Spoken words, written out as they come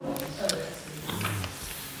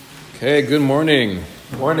Okay, good morning.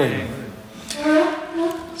 Morning.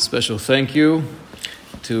 Special thank you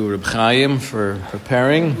to Reb Chaim for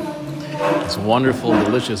preparing this wonderful,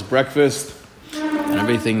 delicious breakfast and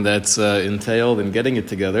everything that's entailed in getting it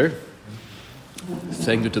together.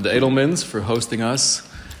 Thank you to the Edelmans for hosting us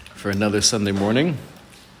for another Sunday morning.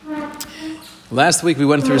 Last week we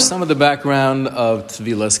went through some of the background of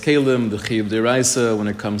Tevilas Kelim, the Chiyuv D'Oraisa, when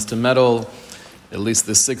it comes to metal, at least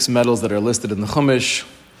the 6 metals that are listed in the Chumash.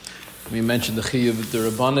 We mentioned the Chiyuv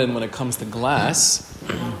D'Rabbanan when it comes to glass.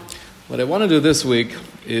 What I want to do this week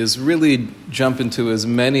is really jump into as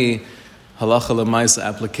many halacha l'maisa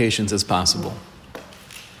applications as possible.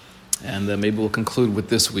 And maybe we'll conclude with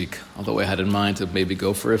this week, although I had in mind to maybe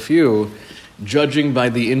go for a few. Judging by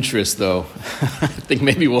the interest, though, I think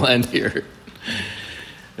maybe we'll end here.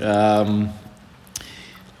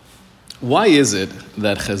 Why is it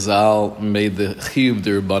that Chazal made the Chiyuv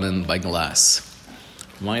D'Rabbanan by glass?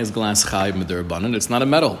 Why is glass Chayv D'Rabbanan? It's not a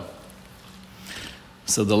metal.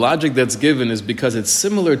 So the logic that's given is because it's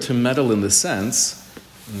similar to metal in the sense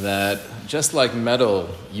that just like metal,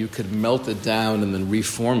 you could melt it down and then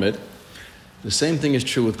reform it. The same thing is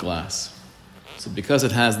true with glass. So because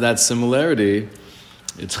it has that similarity,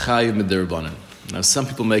 it's Chayv D'Rabbanan. Now some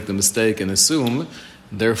people make the mistake and assume,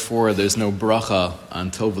 therefore there's no bracha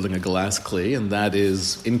on toveling a glass kli, and that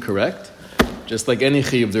is incorrect. Just like any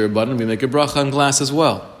Chiyuv D'Rabbanan, we make a bracha on glass as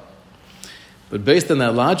well. But based on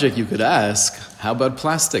that logic, you could ask, how about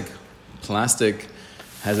plastic? Plastic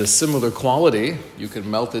has a similar quality. You could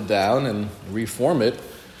melt it down and reform it.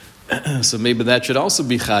 So maybe that should also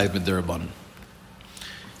be Chayv D'Rabbanan.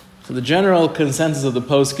 So the general consensus of the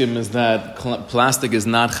poskim is that plastic is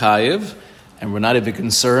not Chayiv, and we're not even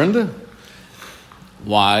concerned.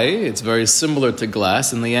 Why? It's very similar to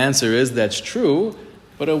glass, and the answer is that's true,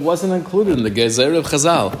 but it wasn't included in the Gezerah of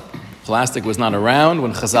Chazal. Plastic was not around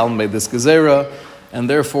when Chazal made this Gezerah, and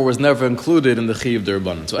therefore was never included in the Chiyuv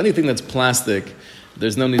D'Rabbanan. So anything that's plastic,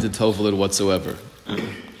 there's no need to tovel it whatsoever.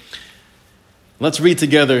 Let's read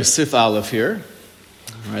together Sif Aleph here.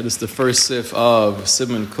 All right, this is the first Sif of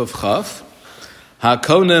Siman Kuf Chaf.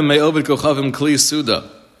 Hakone me'ovid kochavim kli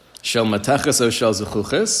suda, shel matachas o shel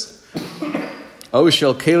zechuches, o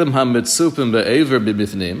shel kelim ha-mitzupim be'ever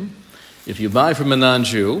b'bifnim. If you buy from a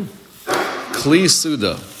non-Jew, kli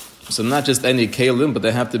suda, so not just any kelim, but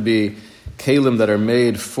they have to be kelim that are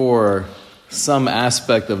made for some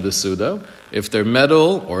aspect of the suda. If they're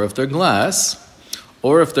metal or if they're glass,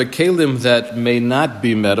 or if they're kelim that may not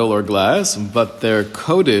be metal or glass, but they're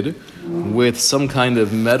coated with some kind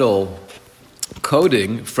of metal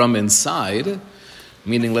coating from inside,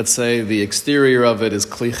 meaning let's say the exterior of it is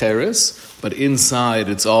kli cheres, but inside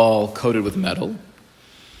it's all coated with metal.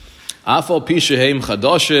 Afal pishehem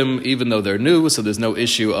chadoshim, even though they're new, so there's no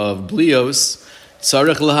issue of blios.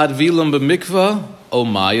 Tzarech lahadvilam b'mikvah o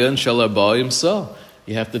mayan shel arbaim sa.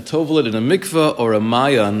 You have to tovel it in a mikvah or a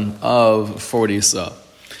mayan of 40 sa.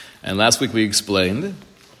 And last week we explained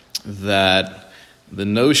that the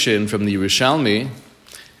notion from the Yerushalmi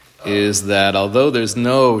is that although there's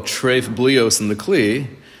no treif blios in the kli,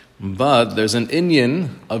 but there's an inyan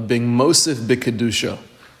of being mosif b'kedusha.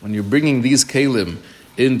 When you're bringing these kelim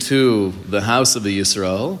into the house of the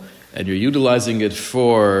Yisrael, and you're utilizing it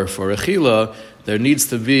for Echila, there needs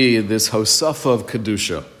to be this hosafa of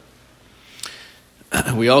Kedusha.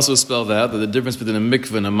 We also spelled out that the difference between a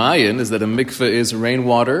mikveh and a mayan is that a mikveh is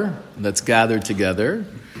rainwater that's gathered together.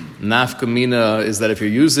 Nafka mina is that if you're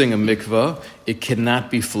using a mikveh, it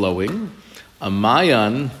cannot be flowing. A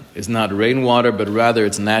mayan is not rainwater, but rather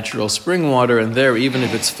it's natural spring water, and there, even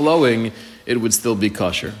if it's flowing, it would still be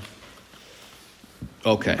kosher.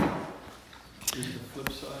 Okay. Is the flip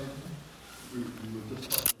side, we were just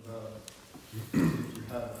talking about, you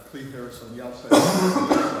have kli cheres on the outside and on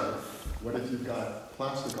the inside. What if you've got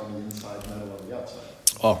plastic on the inside, metal on the outside?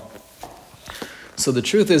 Oh. So the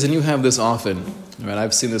truth is, and you have this often, right?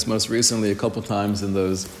 I've seen this most recently a couple times in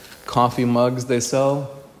those coffee mugs they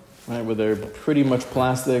sell, right, where they're pretty much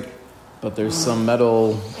plastic, but there's some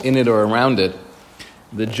metal in it or around it.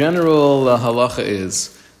 The general halacha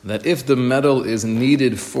is that if the metal is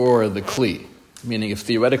needed for the kli, meaning if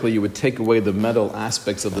theoretically you would take away the metal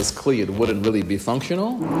aspects of this kli, it wouldn't really be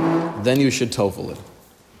functional, then you should tovel it.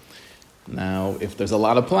 Now, if there's a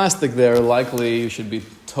lot of plastic there, likely you should be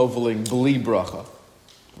toveling bli bracha,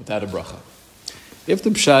 without a bracha. If the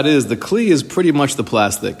pshat is, the kli is pretty much the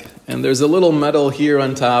plastic, and there's a little metal here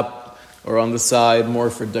on top or on the side more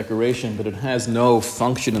for decoration, but it has no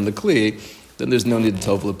function in the kli, then there's no need to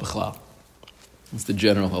tovel it b'chlal. It's the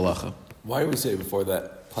general halacha. Why do we say before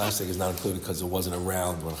that plastic is not included because it wasn't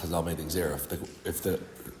around when Chazal made the Gezerah? If the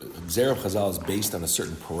Gzera of Chazal is based on a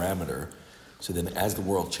certain parameter. So then as the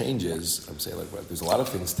world changes, I'm saying there's a lot of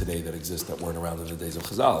things today that exist that weren't around in the days of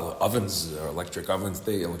Chazal. Ovens, or electric ovens,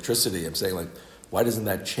 electricity. I'm saying why doesn't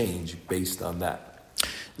that change based on that?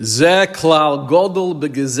 Ze klal godel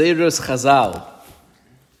begezerus Chazal.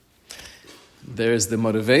 There's the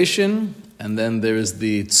motivation, and then there's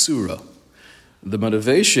the tzura. The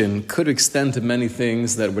motivation could extend to many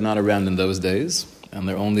things that were not around in those days, and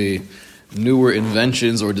they're only newer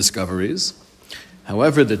inventions or discoveries.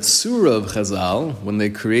 However, the tzura of Chazal, when they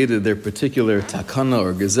created their particular takana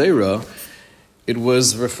or gezerah, it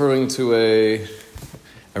was referring to a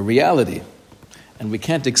reality, and we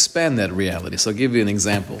can't expand that reality. So I'll give you an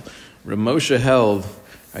example. Rav Moshe held,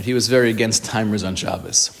 right, he was very against timers on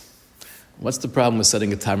Shabbos. What's the problem with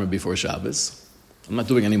setting a timer before Shabbos? I'm not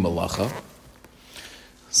doing any malacha.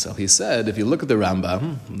 So he said, if you look at the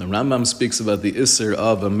Rambam speaks about the Isser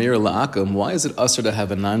of Amir La'akum. Why is it Asr to have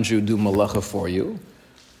a non-Jew do malacha for you?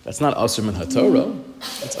 That's not Asr min HaTorah.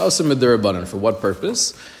 It's Asr min Derabanan. For what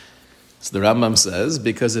purpose? So the Rambam says,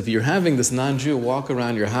 because if you're having this non-Jew walk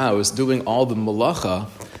around your house doing all the malacha,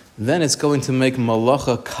 then it's going to make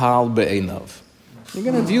malacha kal be'einav. You're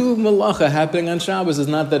going to view malacha happening on Shabbos as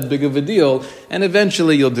not that big of a deal, and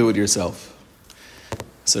eventually you'll do it yourself.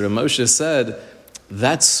 So Rav Moshe said,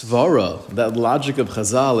 that svara, that logic of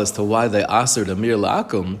Chazal as to why they asered Amir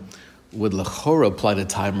La'akum, would l'chora apply to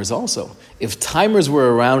timers also. If timers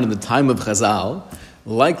were around in the time of Chazal,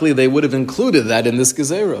 likely they would have included that in this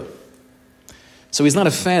gezerah. So he's not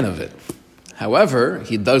a fan of it. However,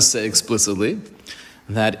 he does say explicitly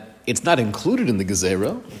that it's not included in the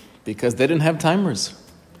gezerah because they didn't have timers.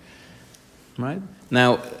 Right?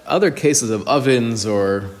 Now, other cases of ovens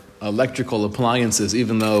or electrical appliances,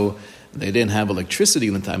 even though they didn't have electricity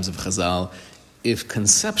in the times of Chazal, if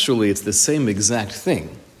conceptually it's the same exact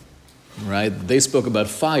thing, right? They spoke about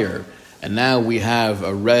fire, and now we have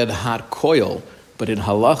a red-hot coil, but in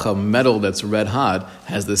halacha, metal that's red-hot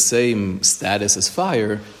has the same status as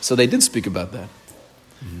fire, so they did speak about that.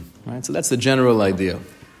 Right? So that's the general idea.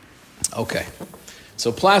 Okay.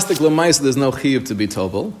 So plastic l'maisa, there's no chiyuv to be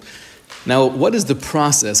tovel. Now, what is the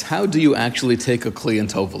process? How do you actually take a kli and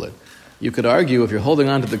tovel it? You could argue if you're holding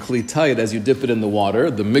on to the kli tight as you dip it in the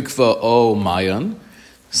water, the mikvah o mayan,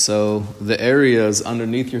 so the areas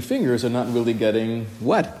underneath your fingers are not really getting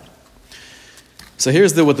wet. So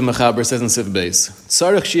here's what the Mechaber says in Sif Beis.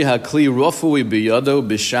 Tzarech shi ha-kli rofui biyado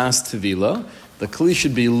b'shas tevila. The kli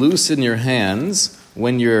should be loose in your hands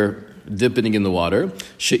when you're dipping in the water.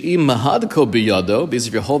 She'im mahadko biyado, because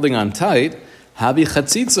if you're holding on tight, habi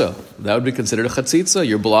chatzitza. That would be considered a chatzitza.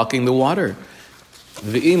 You're blocking the water.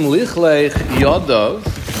 V'im lichlech yadav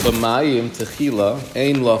b'mayim techila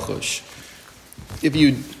ein lachush. If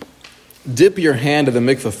you dip your hand in the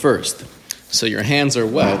mikveh first, so your hands are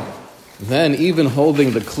wet, then even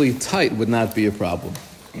holding the kli tight would not be a problem.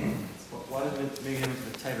 Why does it make it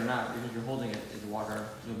tight or not? Even if you're holding it in the water,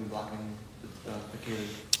 you'll be blocking the keli.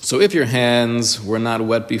 So if your hands were not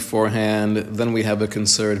wet beforehand, then we have a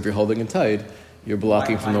concern. If you're holding it tight, you're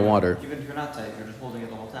blocking from the water. Even if you're not tight, you're just holding it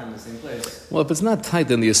the whole time in the same place. Well, if it's not tight,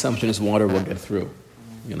 then the assumption is water will get through.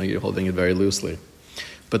 You're holding it very loosely.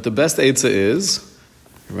 But the best eitzah is,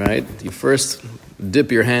 right, you first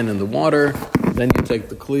dip your hand in the water, then you take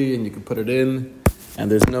the kli and you can put it in, and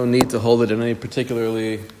there's no need to hold it in any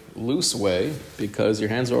particularly loose way because your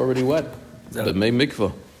hands are already wet. But may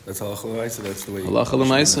mikvah. That's halacha l'maisa. That's the way. Halacha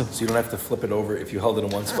l'maisa. So you don't have to flip it over if you held it in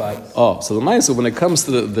one spot. Oh, so the maisa, when it comes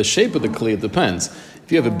to the shape of the kli, it depends.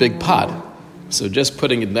 If you have a big pot, so just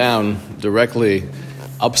putting it down directly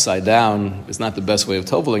upside down is not the best way of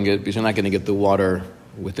toveling it because you're not going to get the water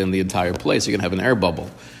within the entire place. You're going to have an air bubble.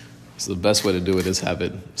 So the best way to do it is have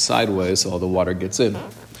it sideways so all the water gets in.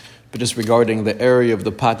 But just regarding the area of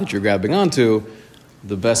the pot that you're grabbing onto,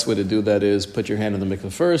 the best way to do that is put your hand in the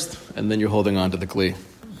mikveh first, and then you're holding on to the kli.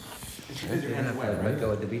 Right? Your hand is wet, right?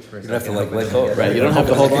 Go at the beach for a You don't have second. to let go. Right, you don't have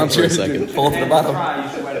to hold on for a second. Pull it to the bottom. Dry,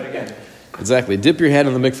 you should wet it again. Exactly. Dip your hand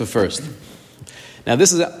in the mikveh first. Now,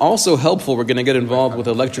 this is also helpful. We're going to get involved with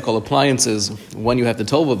electrical appliances when you have to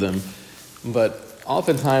tovel them. But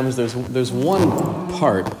oftentimes, there's one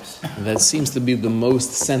part that seems to be the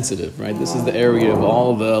most sensitive, right? This is the area of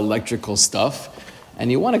all the electrical stuff.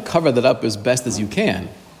 And you want to cover that up as best as you can.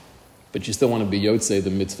 But you still want to be yotzei,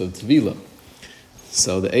 the mitzvah of tevilah.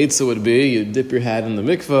 So the eitzah would be, you dip your hand in the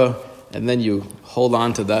mikveh, and then you hold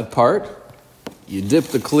on to that part. You dip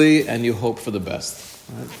the kli, and you hope for the best.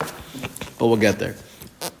 Right? But we'll get there.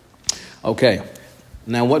 Okay.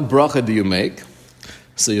 Now, what bracha do you make?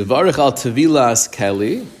 So, Yivarech al tevilas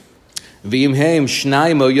keli, v'im heim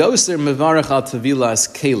shnayim o yoser mevarech al tevilas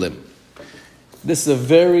kelim. This is a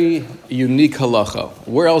very unique halacha.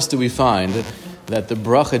 Where else do we find that the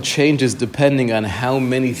bracha changes depending on how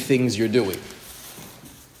many things you're doing?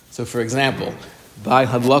 So for example, by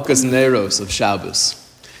hadlakas neros of Shabbos,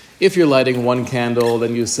 if you're lighting one candle,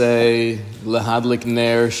 then you say, Lehadlik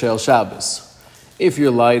ner shel Shabbos. If you're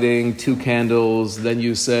lighting two candles, then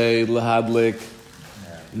you say, Lehadlik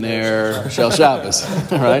ner shel Shabbos.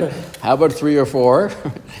 Right? How about 3 or 4?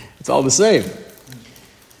 It's all the same.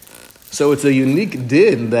 So it's a unique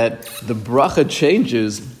din that the bracha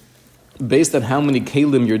changes based on how many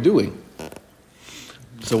kelim you're doing.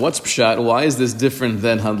 So what's pshat? Why is this different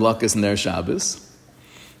than hadlakas ner Shabbos?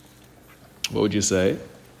 What would you say?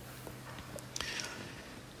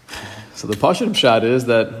 So the pashut pshat is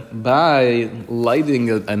that by lighting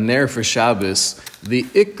a ner for Shabbos, the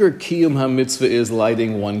ikar kiyum ha-mitzvah is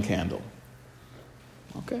lighting one candle.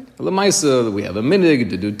 Okay? L'maisa, we have a minig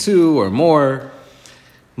to do 2 or more,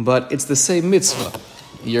 but it's the same mitzvah.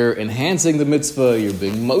 You're enhancing the mitzvah, you're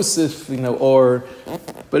being mosif,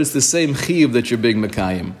 but it's the same chiyuv that you're being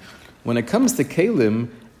mekayim. When it comes to kelim,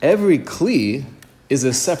 every kli is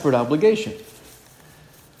a separate obligation.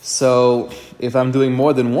 So if I'm doing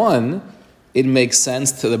more than one, it makes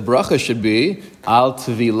sense to the bracha should be al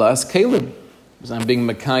tevilas kelim, because I'm being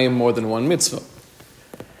mekayim more than one mitzvah.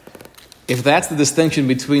 If that's the distinction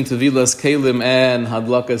between tevilas kelim and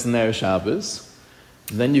hadlakas ner Shabbos,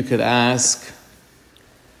 then you could ask,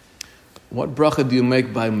 what bracha do you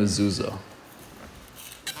make by mezuzah?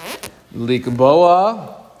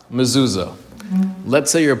 Likboa mezuzah.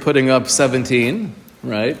 Let's say you're putting up 17,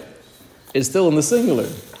 right? It's still in the singular.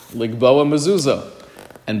 Likboa mezuzah.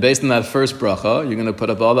 And based on that first bracha, you're going to put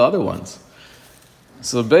up all the other ones.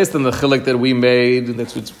 So based on the chilek that we made,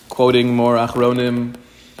 that's what's quoting more achronim.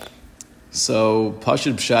 So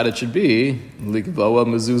pashut pshat it should be likboa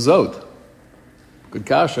mezuzot. Good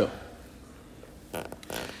kasha.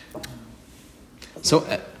 So,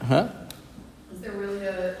 Is there really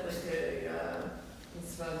a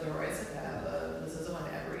mitzvah d'oraisa to have a mezuzah on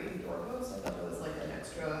every doorpost? I thought it was like an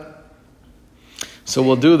extra. So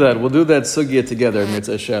we'll do that. We'll do that sugya together,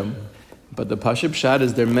 Mitzvah Hashem. But the pashut pshat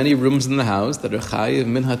is there are many rooms in the house that are chayiv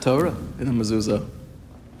min haTorah in a mezuzah.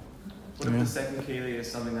 What if the second keli is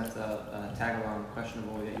something that's a tag-along,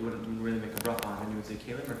 questionable, that you wouldn't really make a bracha on, and you would say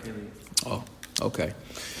kelim or keli? Oh, okay.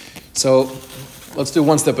 So let's do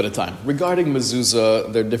one step at a time. Regarding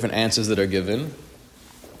mezuzah, there are different answers that are given.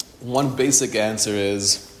 One basic answer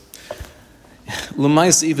is,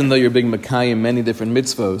 l'mais, even though you're being mekayim many different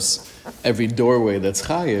mitzvos, every doorway that's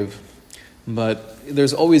chayiv, but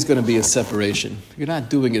there's always going to be a separation. You're not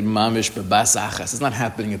doing it mamish bebas achas. It's not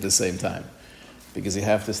happening at the same time. Because you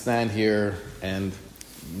have to stand here and,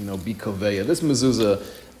 be koveya. This mezuzah,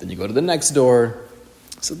 then you go to the next door.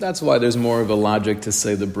 So that's why there's more of a logic to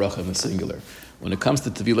say the bracha in the singular. When it comes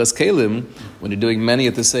to tevilas kelim, when you're doing many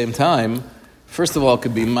at the same time, first of all, it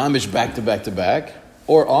could be mamish back to back to back,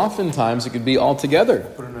 or oftentimes it could be all together.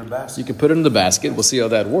 Put it in a basket. You can put it in the basket. We'll see how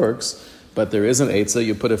that works. But there is an eitzah.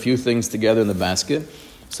 You put a few things together in the basket.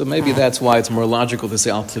 So maybe that's why it's more logical to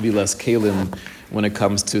say al tevilas kelim when it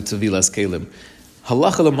comes to tevilas kelim.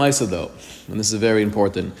 Halacha l'maisa though, and this is very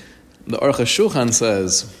important. The Aruch HaShulchan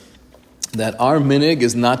says that our minig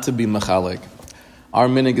is not to be machalik. Our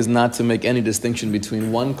minig is not to make any distinction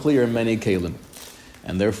between one kli or many kelim.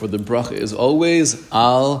 And therefore the bracha is always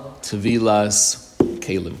al tevilas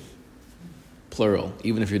kelim. Plural,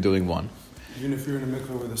 even if you're doing one. Even if you're in a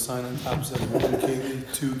mikvah where the sign on top says one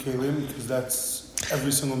keli, 2 kelim, because that's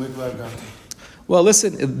every single mikvah I've gone to. Well,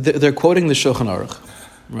 listen, they're quoting the Shulchan Aruch,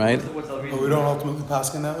 right? But we don't ultimately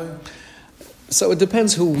pass in that way? So it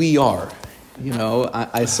depends who we are.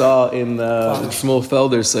 I saw in Shmuel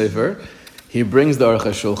Felder's Sefer, he brings the Aruch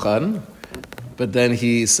HaShulchan, but then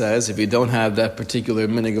he says, if you don't have that particular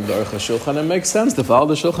minig of the Aruch HaShulchan, it makes sense to follow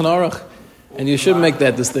the Shulchan Aruch. And you should make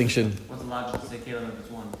that distinction. What's the logic to say kelim if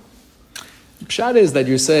it's one? Pshat is that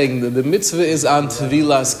you're saying that the mitzvah is on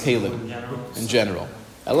tevilas kelim in general.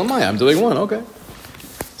 Elamai, I'm doing one, okay.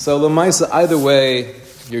 So l'maisa, either way,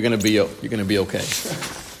 you're going to be okay.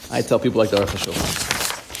 I tell people like the Aruch HaShulchan.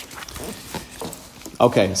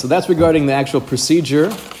 Okay, so that's regarding the actual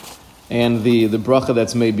procedure and the bracha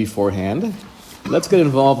that's made beforehand. Let's get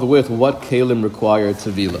involved with what kelim require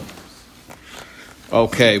tevila.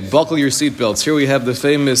 Okay, buckle your seatbelts. Here we have the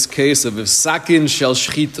famous case of sakin shel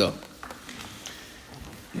shchita.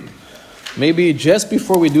 Maybe just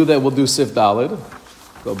before we do that, we'll do Sif Dalid.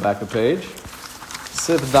 Go back a page.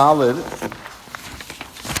 Sif Dalid.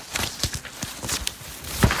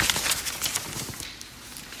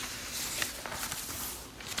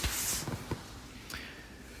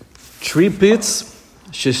 Tripitz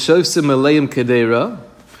Sheshofsim aleim kedera.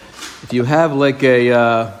 If you have like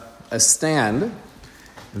a stand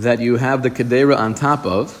that you have the kedera on top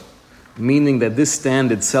of, meaning that this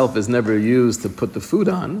stand itself is never used to put the food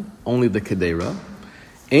on, only the kedera.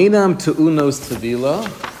 Einam tu'unos tevila,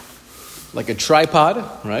 like a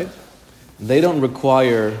tripod, right? They don't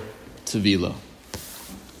require tevila.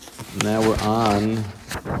 Now we're on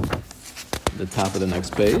the top of the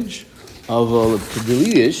next page. Aval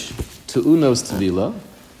kedilish tu'unos tevila.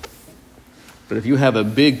 But if you have a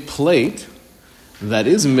big plate that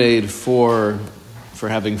is made for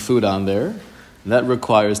having food on there, that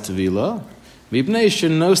requires tevila.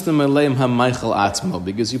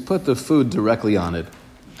 Because you put the food directly on it.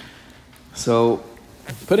 So,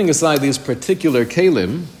 putting aside these particular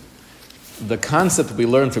kalim, the concept we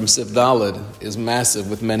learned from Sif Daled is massive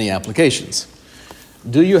with many applications.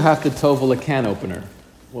 Do you have to tovel a can opener?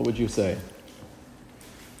 What would you say?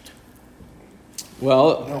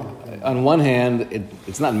 Well, on one hand,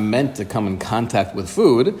 it's not meant to come in contact with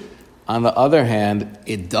food. On the other hand,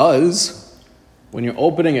 it does. When you're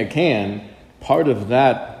opening a can, part of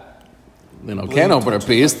that, can opener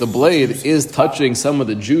piece, the blade is touching some of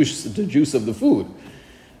the juice of the food.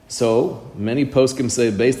 So many poskim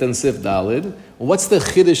say, based on Sif Daled, what's the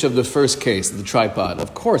chiddush of the first case, the tripod?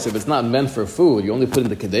 Of course, if it's not meant for food, you only put in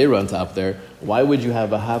the kedera on top there. Why would you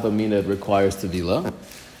have a havamina that requires tevila?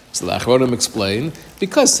 So the Achronim explain,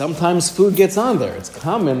 because sometimes food gets on there. It's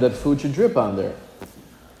common that food should drip on there.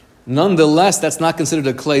 Nonetheless, that's not considered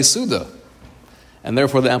a clay suda. And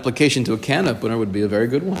therefore the application to a can opener would be a very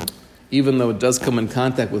good one. Even though it does come in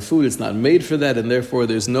contact with food, it's not made for that, and therefore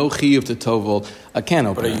there's no chiyuv to tovel a can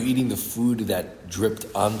opener. But are you eating the food that dripped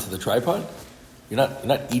onto the tripod? You're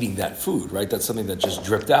not eating that food, right? That's something that just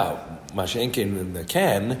dripped out. Mashen came in the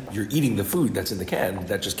can, you're eating the food that's in the can,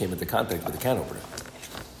 that just came into contact with the can opener.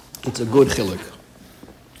 It's a good chiluk.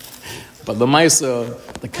 But the Maisa,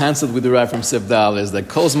 the concept we derive from Sif Dal is that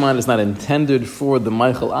Kozman is not intended for the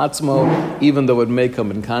Michael Atzmo, even though it may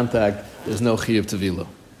come in contact, there's no chiyuv tevila.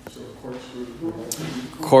 So corkscrew?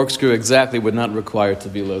 Corkscrew exactly would not require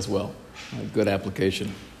tevila as well. A good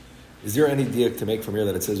application. Is there any diak to make from here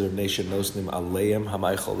that it says of nation nosnim aleim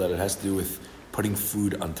hamaychal, that it has to do with putting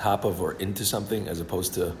food on top of or into something as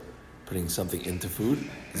opposed to putting something into food?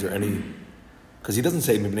 Is there any? Because he doesn't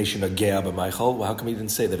say nation agea b'maychal. Well, how come he didn't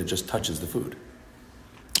say that it just touches the food?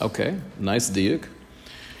 Okay, nice diuk.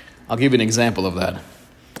 I'll give you an example of that. An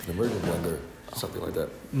immersion blender, something like that.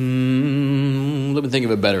 Let me think of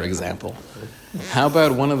a better example. How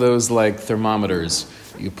about one of those like thermometers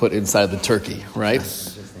you put inside the turkey, right?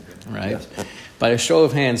 Right? By a show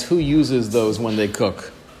of hands, who uses those when they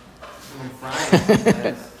cook?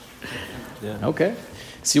 Yeah. Okay.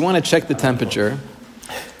 So you want to check the temperature.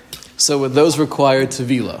 So would those require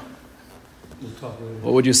tevila?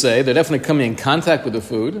 What would you say? They're definitely coming in contact with the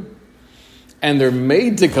food, and they're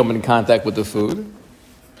made to come in contact with the food.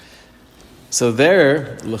 So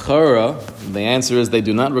there, l'chara, the answer is they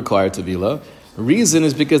do not require tevila. Reason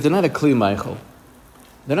is because they're not a kli meichel.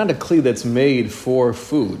 They're not a kli that's made for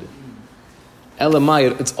food.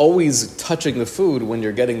 Elamai, it's always touching the food when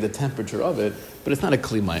you're getting the temperature of it, but it's not a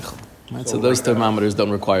kli meichel. Right? So those thermometers don't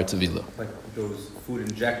require tevila. Like those food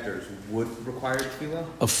injectors would require tefillah?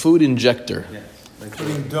 A food injector. Yes. Like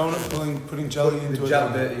Putting jelly into a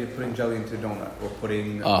donut. You're putting jelly into a donut, or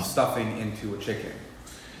putting stuffing into a chicken.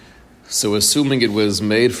 So assuming it was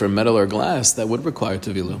made from metal or glass, that would require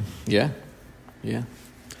tevila. Yeah? Yeah.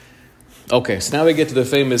 Okay, so now we get to the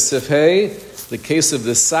famous Sif Hey, the case of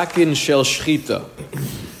the sakin shel shchita.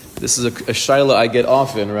 This is a shaila I get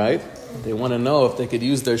often, right? They want to know if they could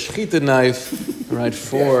use their shchita knife, right,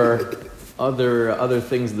 for other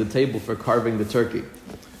things at the table for carving the turkey.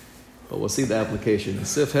 But we'll see the application.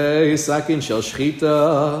 Sif Hey, sakin shel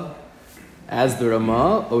shchita. As the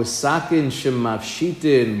Rama, o sakin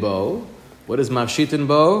shemafshitin bo. What is mafshitin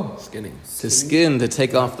bo? Skinning. To skin, to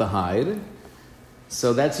take off the hide.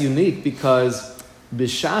 So that's unique because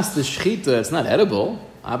bishas the shchita, it's not edible.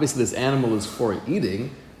 Obviously this animal is for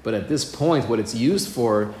eating, but at this point what it's used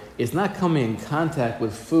for is not coming in contact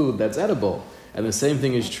with food that's edible. And the same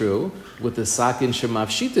thing is true with the sakin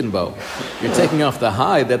shemafshitin bo. You're taking off the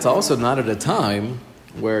hide, that's also not at a time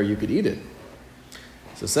where you could eat it.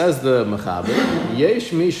 So says the Mechaber,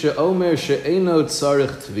 Yesh mi she'omer she'eno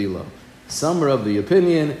tzarich tvila. Some are of the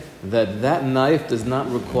opinion that that knife does not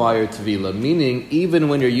require tvila, meaning even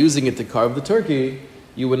when you're using it to carve the turkey,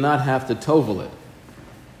 you would not have to tovel it.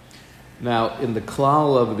 Now, in the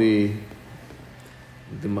klal of the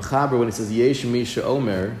Mechaber, when it says Yesh mi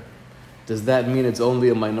she'omer, does that mean it's only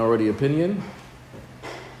a minority opinion?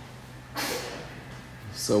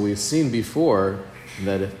 So we've seen before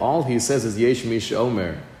that if all he says is Yesh Mish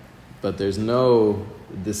Omer, but there's no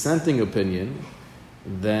dissenting opinion,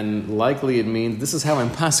 then likely it means this is how I'm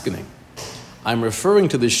paskening. I'm referring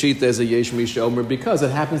to the sheet as a Yesh Mish Omer because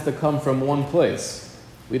it happens to come from one place.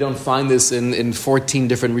 We don't find this in 14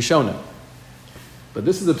 different Rishonim. But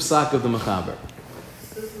this is the psak of the Mechaber.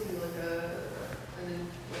 This would be like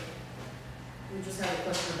we just had a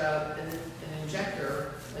question about an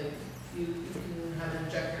injector. Like you can have an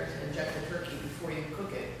injector to inject a turkey before you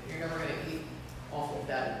cook it. You're never going to eat off of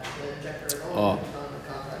that the injector at all. It's on the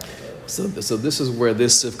contact of it. So this is where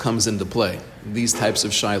this sif comes into play. These types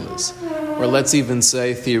of shilas, or let's even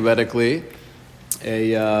say theoretically,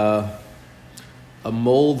 a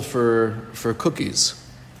mold for cookies.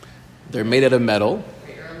 They're made out of metal,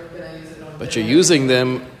 but you're using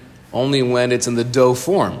them only when it's in the dough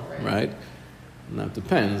form, right? Now it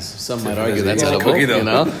depends. Some might argue that's edible, you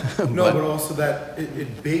know. No, but also that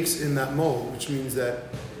it bakes in that mold, which means that.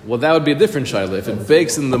 Well, that would be a different shilah. If it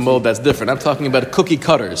bakes in the mold, that's different. I'm talking about cookie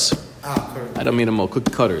cutters. Correct. I don't mean a mold,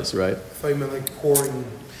 cookie cutters, right? I thought you meant like pouring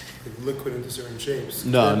liquid into certain shapes.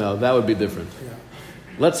 No, that would be different. Yeah.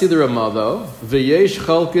 Let's see the Ramah though. V'yesh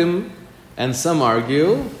chalkim, and some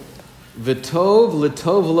argue, v'tov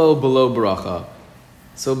l'tovlo below bracha.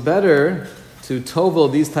 So better to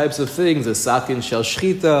tovel these types of things, a sakin shel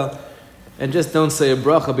shchita, and just don't say a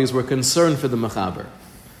bracha because we're concerned for the mechaber.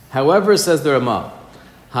 However, says the Ramah,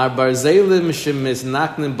 har barzelim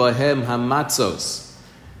shemisnaknim bahem hamatzos.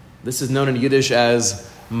 This is known in Yiddish as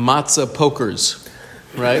matzah pokers,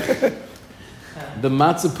 right? The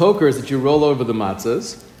matzah pokers that you roll over the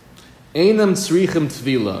matzahs, einam tzrichim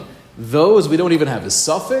tvila. Those we don't even have a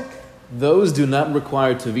suffix. Those do not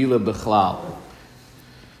require tvila bechlal.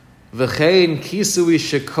 V'chein kisui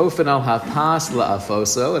shekofen al hapas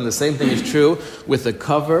la'afoso, and the same thing is true with the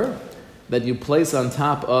cover that you place on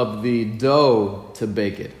top of the dough to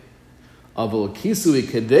bake it. Avol kisui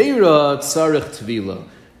kedeira tzarich tvila,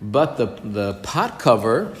 but the pot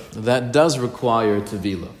cover that does require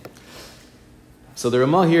tvila. So the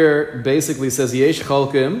Ramah here basically says yesh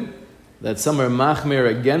chalkim, that some are machmir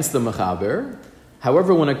against the mechaber.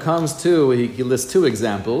 However, when it comes to, he lists two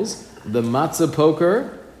examples, the matzah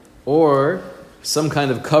poker or some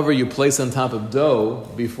kind of cover you place on top of dough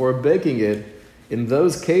before baking it. In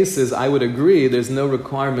those cases, I would agree there's no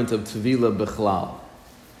requirement of tvila bichlal.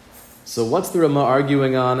 So what's the Ramah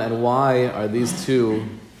arguing on, and why are these two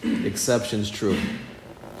exceptions true?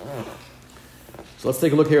 So let's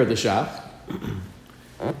take a look here at the Shach.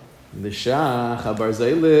 The Shach,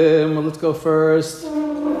 Habarzelim, let's go first.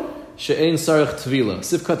 She'ein sarich tvila.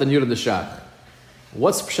 Sifkat and Yud in the Shach.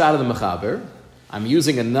 What's pshat of the mechaber? I'm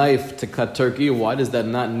using a knife to cut turkey. Why does that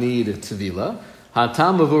not need tvila?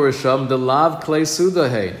 Hatam avurisham delav klei suda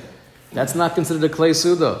hey. That's not considered a klei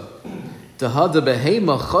suda. Tahada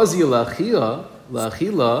behema chazi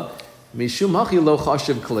la'achila mishum hachi lo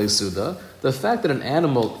chashiv klei suda. The fact that an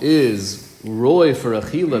animal is roy for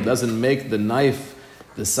achila doesn't make the knife,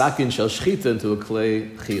 the sakin shel shchita, into a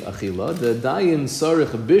klei achila. The dayin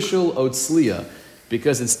sarich bishul otzliya,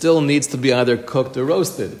 because it still needs to be either cooked or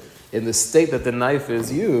roasted. In the state that the knife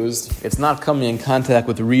is used, it's not coming in contact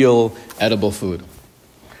with real edible food.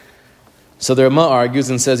 So the Ramah argues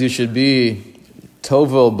and says you should be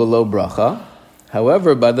tovel below bracha.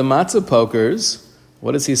 However, by the matzah pokers,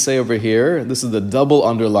 what does he say over here? This is the double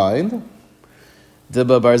underlined.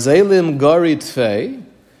 Deba barzelim gari tfei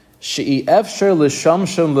she'i efsher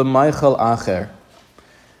l'shamshon l'maychal acher.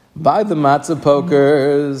 By the matzah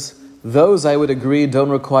pokers, those I would agree don't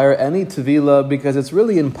require any tevila because it's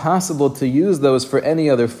really impossible to use those for any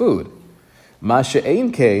other food. Ma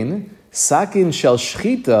she'ein kein sakin shel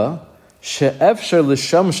shchita she'efsher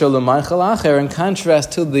l'shamshon l'maychal acher. In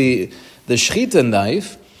contrast to the shchita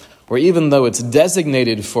knife, where even though it's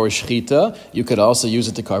designated for shchita, you could also use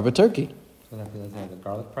it to carve a turkey. So that feels like the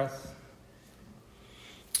garlic press.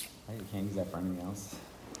 Right, you can't use that for anything else.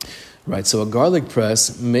 Right, so a garlic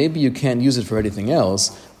press, maybe you can't use it for anything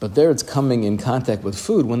else, but there it's coming in contact with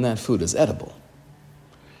food when that food is edible.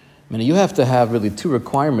 I mean, you have to have really two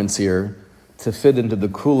requirements here to fit into the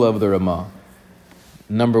kula of the Ramah.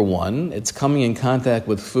 Number one, it's coming in contact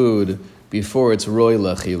with food before it's roy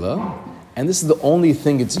lachila, and this is the only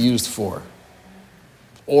thing it's used for.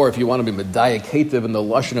 Or if you want to be medayek hativ in the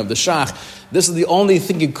lashon of the shach, this is the only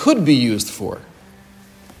thing it could be used for.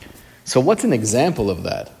 So what's an example of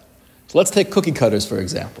that? So let's take cookie cutters, for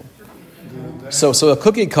example. So a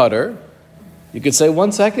cookie cutter, you could say,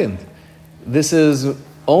 1 second. This is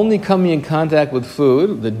only coming in contact with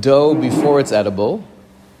food, the dough before it's edible.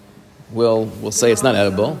 We'll say it's not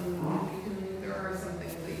edible. There are some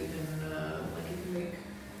things that you can, like you can make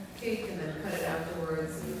cake and then cut it afterwards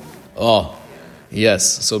Oh,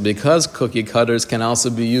 yes. So because cookie cutters can also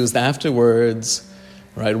be used afterwards,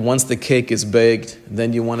 right? Once the cake is baked,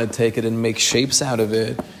 then you want to take it and make shapes out of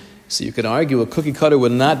it. So you could argue a cookie cutter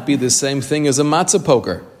would not be the same thing as a matzah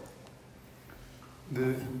poker.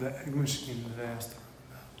 The egg machine that I asked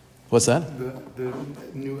What's that? the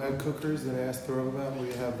new egg cookers that I asked her about, where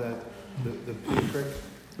you have the pinprick.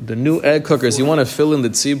 The new egg cookers. You want to fill in the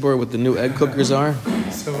tzibur what the new egg cookers are?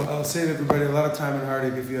 So I'll save everybody a lot of time and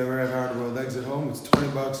heartache if you ever have hard-boiled eggs at home. It's $20.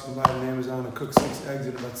 You can buy it on Amazon and cook 6 eggs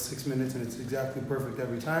in about 6 minutes, and it's exactly perfect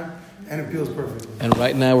every time, and it peels perfectly. And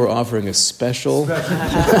right now we're offering a special. No,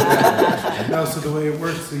 so the way it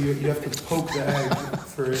works, so you have to poke the egg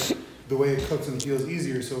for it, the way it cooks and peels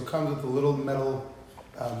easier. So it comes with a little metal,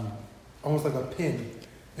 almost like a pin,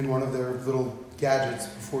 in one of their little gadgets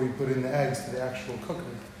before you put in the eggs to the actual cooker.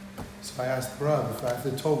 So I asked Rob if I have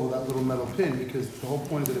to toggle that little metal pin, because the whole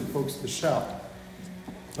point is that it pokes the shell.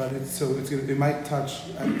 But it might touch.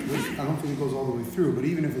 I don't think it goes all the way through, but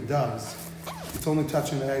even if it does, it's only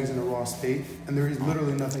touching the eggs in a raw state, and there is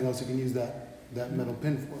literally nothing else you can use that metal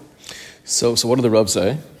pin for. So what do the Rav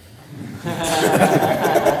say?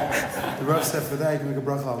 The Rav said for that you can make a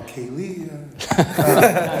bracha al keli.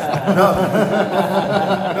 No,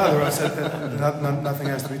 the Rav said that nothing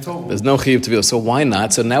has to be told. There's no chiyuv tevila. So why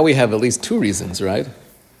not? So now we have at least 2 reasons, right?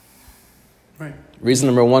 Right. Reason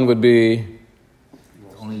number 1 would be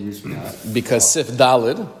Only use because Sif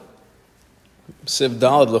Dalid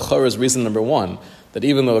l'chora is reason number 1, that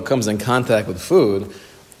even though it comes in contact with food,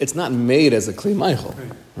 it's not made as a kli meichel,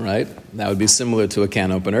 right? That would be similar to a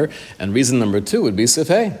can opener. And reason number 2 would be Sif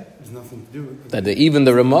Hey. There's nothing to do with it. That even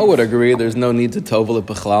the Ramah would agree there's no need to tovel it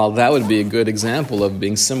b'chlal. That would be a good example of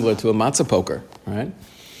being similar to a matzah poker, right?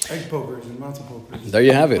 Egg pokers and matzah pokers. There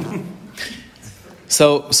you have it.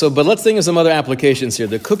 But let's think of some other applications here.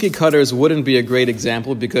 The cookie cutters wouldn't be a great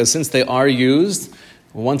example because since they are used,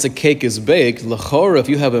 once a cake is baked, l'chora, if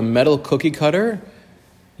you have a metal cookie cutter,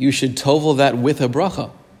 you should tovel that with a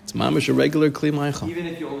bracha. It's mamish a regular kli meichel. Even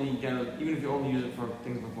if you only use it for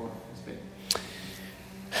things before it's baked.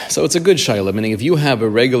 So it's a good shayla, meaning if you have a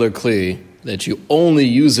regular kli that you only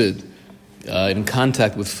use it in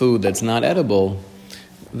contact with food that's not edible,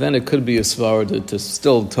 then it could be a svara to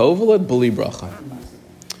still tovel it b'li bracha.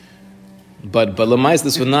 But lemais,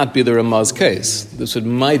 this would not be the Ramah's case. This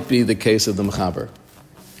might be the case of the Mechaber.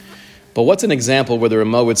 But what's an example where the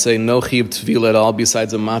Ramah would say no chiyuv tevila at all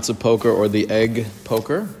besides a matzah poker or the egg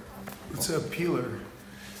poker? It's a peeler.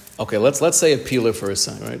 Okay, let's say a peeler for a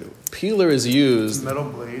second, right? Peeler is used It's a metal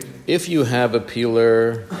blade. if you have a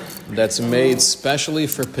peeler that's made specially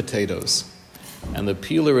for potatoes. And the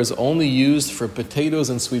peeler is only used for potatoes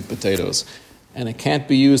and sweet potatoes. And it can't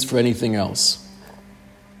be used for anything else.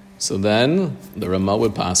 So then, the Ramah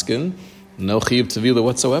would paskin, no chiyuv tevila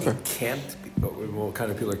whatsoever. Can't be, what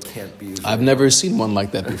kind of peeler can't be used? I've never seen one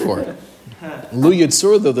like that before. Lu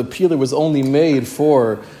Yitzur, though, the peeler was only made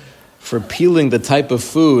for peeling the type of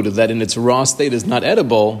food that in its raw state is not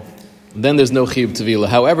edible, then there's no chiyuv tevila.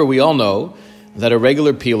 However, we all know that a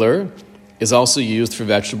regular peeler is also used for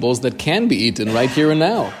vegetables that can be eaten right here and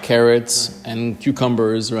now. Carrots and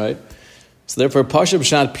cucumbers, right? So therefore, Pashup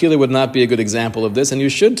Shat peeler would not be a good example of this, and you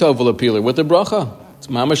should tovel a peeler with a bracha. It's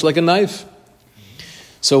mamash like a knife.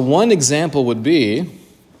 So one example would be,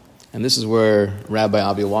 and this is where Rabbi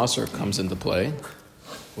Avi Wasser comes into play.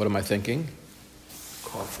 What am I thinking?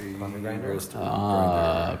 Coffee grinder.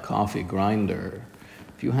 Coffee grinder.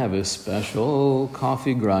 If you have a special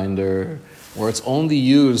coffee grinder where it's only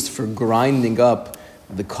used for grinding up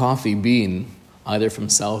the coffee bean, either from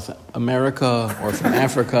South America or from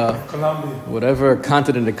Africa, Colombia. whatever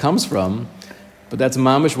continent it comes from, but that's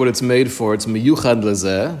mamish what it's made for. It's miyuchad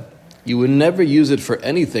lezeh. You would never use it for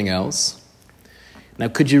anything else. Now,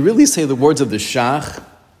 could you really say the words of the Shach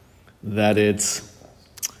that it's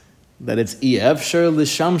efsher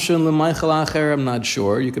l'shamshon l'maychel acher? I'm not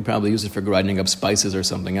sure. You could probably use it for grinding up spices or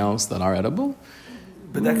something else that are edible.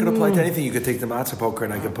 But that could apply to anything. You could take the matzah poker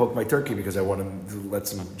and I could poke my turkey because I want to let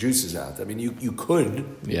some juices out. I mean, you could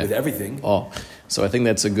with everything. Oh, so I think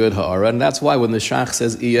that's a good ha'ara. And that's why when the Shach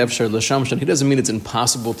says efsher l'shamshon, he doesn't mean it's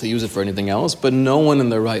impossible to use it for anything else, but no one in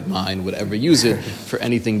their right mind would ever use it for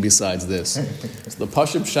anything besides this. So the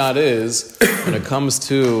Pashup Shot is, when it comes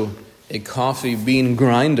to a coffee bean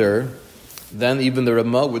grinder, then even the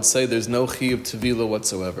Ramah would say there's no chiyuv tevila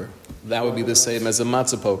whatsoever. That would be the same as a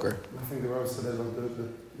matzah poker. I think the Rav said that like the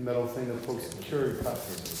metal thing that pokes the curry pot.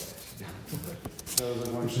 So it was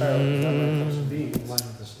like one child that might touch the beans.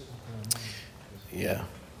 Yeah,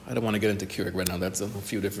 I don't want to get into Keurig right now. That's a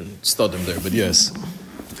few different studim there, but yes.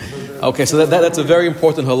 Okay, so that's a very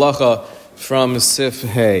important halacha from Sif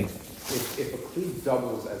Hey. if a kli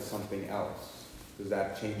doubles as something else, does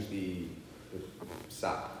that change the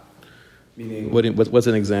psak? Meaning, What's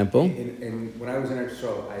an example? When I was in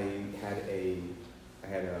Israel, I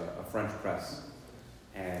had a French press,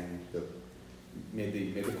 and made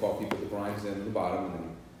the coffee, put the grinds in the bottom, and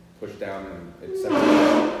then push down, and it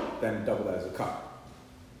separated, then doubled as a cup.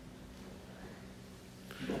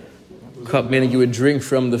 Cup meaning you would drink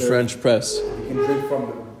from the French press. You can drink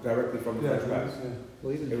directly from the French press.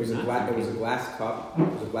 It was a glass cup. It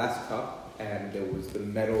was a glass cup, and there was the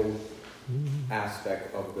metal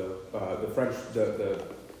aspect of the French the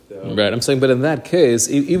Right, I'm saying, but in that case,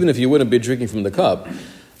 even if you wouldn't be drinking from the cup,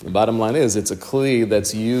 the bottom line is it's a kli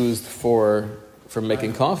that's used for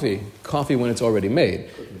making coffee when it's already made.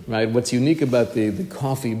 Right? What's unique about the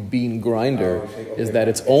coffee bean grinder is that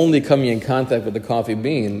it's only coming in contact with the coffee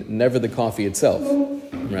bean, never the coffee itself.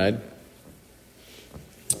 Right?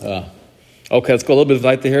 Okay, let's go a little bit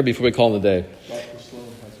weiter here before we call it a day. Dr. Sloan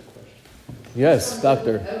has a question. Yes,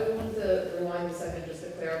 doctor. I wanted to rewind a second just to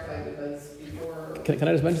clarify, because before... Can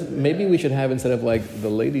I just mention, maybe we should have, instead of like the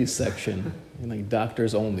ladies section, like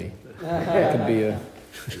doctors only. It could be a...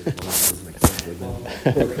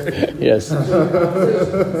 Yes. A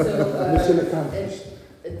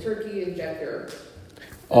turkey injector.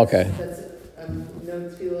 Okay. That's no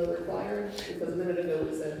tefillah required? Because a minute ago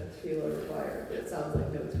we said tefillah required, but it sounds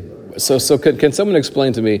like no tefillah required. So can someone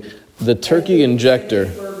explain to me the turkey injector?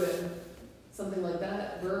 Bourbon, something like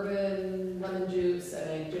that. Bourbon, lemon juice, and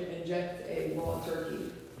I inject a raw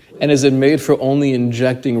turkey. And is it made for only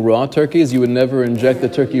injecting raw turkeys? You would never inject the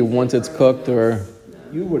turkey once it's cooked, or?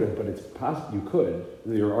 You wouldn't, but it's possible you could.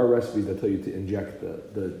 There are recipes that tell you to inject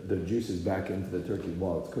the juices back into the turkey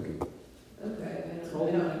while it's cooking. Okay, I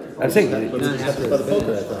don't understand. I'm saying We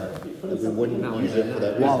wouldn't use it for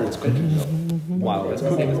that reason. It's cooking. while it's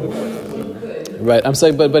cooking. Right, I'm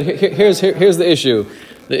saying, but here's the issue.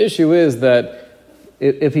 The issue is that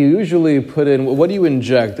if you usually put in, what do you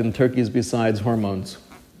inject in turkeys besides hormones?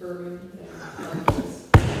 Bourbon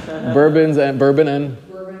and Bourbon and?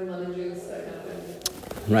 lemon juice, that kind of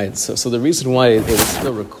thing. Right, so the reason why it would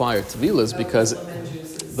still require tevilah is because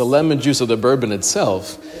the lemon juice of the bourbon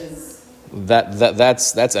itself,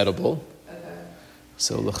 that's edible. Okay.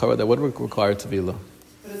 So l'chara, that would require tevilah.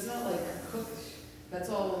 But it's not like cooked. That's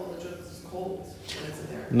all just cold when it's in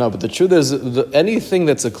there. No, but the truth is, anything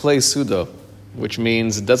that's a clay suda, which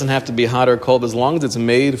means it doesn't have to be hot or cold, as long as it's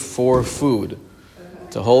made for food,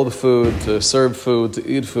 to hold food, to serve food, to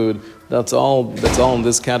eat food, that's all in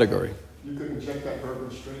this category. You could inject that bourbon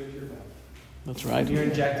straight into your mouth. That's right. You're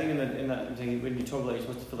injecting when you total it, you're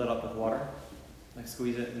supposed to fill it up with water, like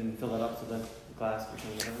squeeze it and fill it up to the glass or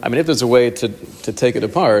something. I mean, if there's a way to take it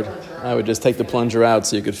apart, I would just take the plunger out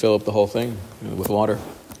so you could fill up the whole thing with water.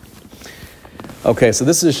 Okay, so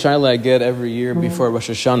this is Shaila I get every year before Rosh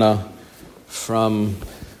Hashanah from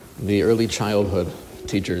the early childhood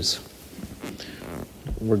teachers.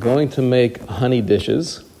 We're going to make honey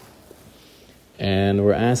dishes, and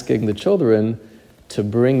we're asking the children to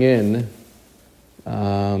bring in,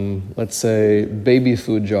 let's say, baby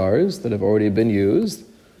food jars that have already been used.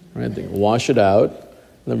 Right? They wash it out,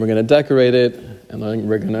 and then we're going to decorate it, and then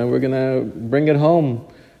we're gonna bring it home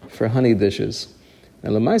for honey dishes.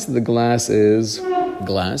 And l'maisa, the glass is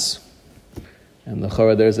glass, and the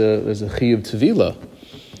chara there's a chiyuv tevilah.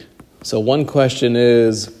 So one question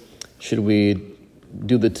is, should we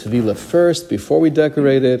do the tevilah first before we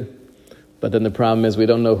decorate it? But then the problem is we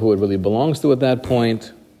don't know who it really belongs to at that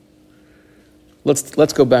point.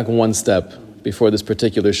 Let's go back one step before this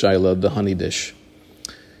particular shaila, the honey dish.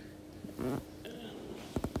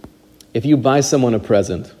 If you buy someone a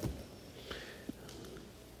present,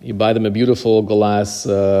 you buy them a beautiful glass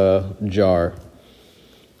jar,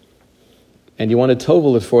 and you want to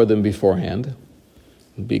tovel it for them beforehand,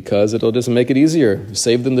 because it'll just make it easier,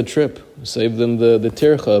 save them the trip, save them the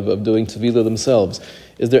tircha of doing tevilah themselves.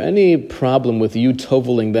 Is there any problem with you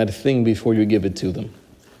toveling that thing before you give it to them?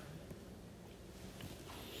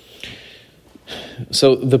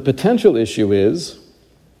 So the potential issue is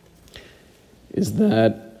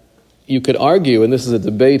that you could argue, and this is a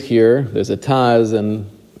debate here, there's a Taz and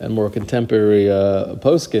more contemporary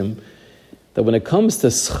poskim, that when it comes to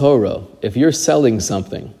schora, if you're selling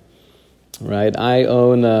something, right? I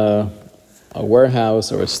own a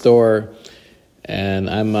warehouse or a store, and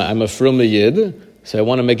I'm a fruma yid, so I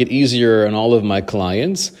want to make it easier on all of my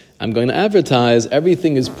clients. I'm going to advertise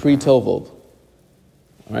everything is pre-toveled.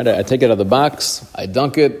 All right, I take it out of the box, I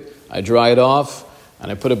dunk it, I dry it off,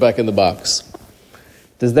 and I put it back in the box.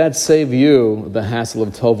 Does that save you the hassle of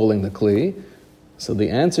toveling the kli? So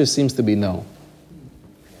the answer seems to be no.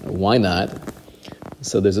 Why not?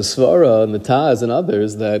 So there's a svara in the Taz and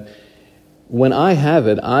others that when I have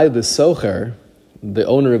it, I, the socher, the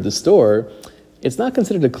owner of the store, it's not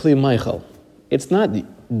considered a kli meichel. It's not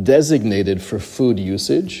designated for food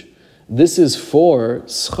usage. This is for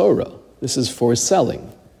schora. This is for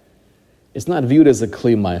selling. It's not viewed as a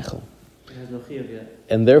kli meichel. It has no chiyuv yet.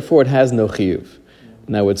 And therefore it has no chiyuv.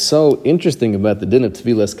 Now what's so interesting about the din of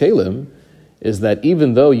tevilas kelim is that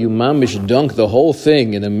even though you mamish dunk the whole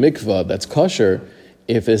thing in a mikvah that's kosher,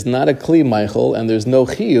 if it's not a kli meichel and there's no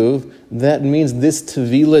chiyuv, that means this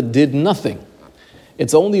tevila did nothing.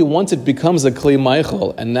 It's only once it becomes a kli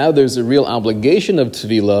meichel and now there's a real obligation of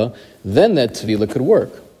tevila, then that tevila could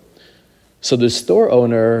work. So the store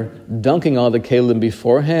owner dunking all the kelim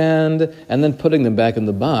beforehand and then putting them back in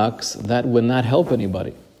the box, that would not help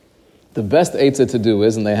anybody. The best eitzah to do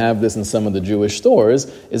is, and they have this in some of the Jewish stores,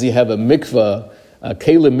 is you have a mikvah, a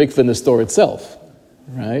kelim mikvah in the store itself,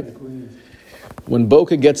 right? When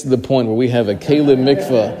Boca gets to the point where we have a kelim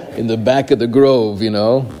mikvah in the back of the grove,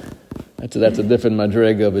 that's a different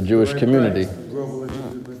madrega of a Jewish community.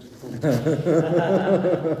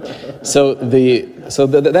 That's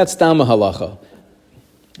Tama halacha.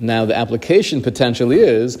 Now the application potentially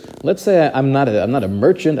is, let's say I'm not a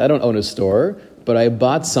merchant, I don't own a store, but I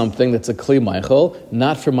bought something that's a kli meichel,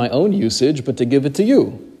 not for my own usage, but to give it to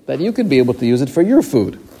you, that you could be able to use it for your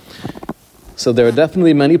food. So there are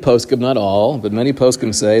definitely many poskim, not all, but many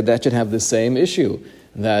poskim say that should have the same issue,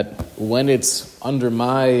 that when it's under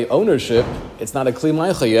my ownership, it's not a kli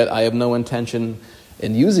meichel yet, I have no intention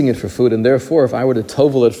in using it for food, and therefore if I were to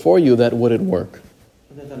tovel it for you, that wouldn't work.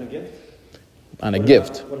 Is that on a gift? On a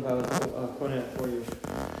gift. What about konet for you?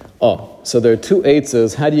 Oh, so there are two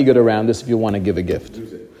eitzahs. How do you get around this if you want to give a gift?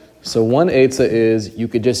 Use it. So one eitzah is you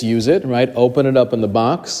could just use it, right? Open it up in the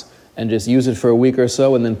box and just use it for a week or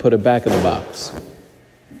so and then put it back in the box.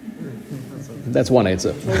 That's one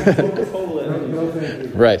eitzah.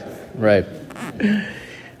 Right.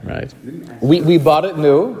 We bought it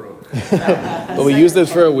new, but we used it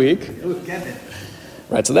for a week.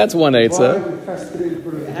 Right, so that's one eitzah.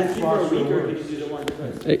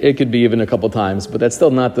 It could be even a couple times, but that's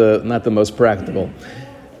still not the most practical.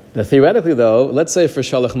 Now, theoretically, though, let's say for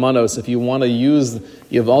shalach manos, if you want to use,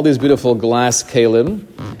 you have all these beautiful glass kelim,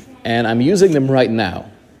 and I'm using them right now.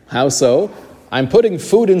 How so? I'm putting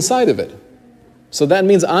food inside of it. So that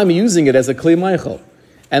means I'm using it as a kli meichel.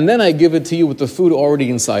 And then I give it to you with the food already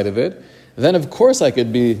inside of it. Then, of course, I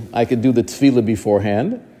could do the tefillah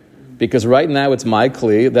beforehand, because right now it's my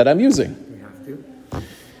kli that I'm using.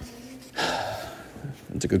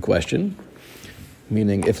 That's a good question.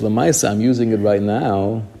 Meaning, if lemaisa I'm using it right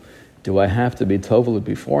now, do I have to be tovel it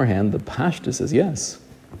beforehand? The pashtus says yes.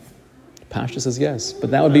 Pashtus says yes.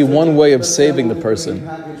 But that would be one way of saving the person.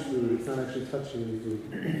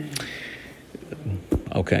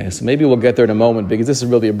 Okay, so maybe we'll get there in a moment, because this is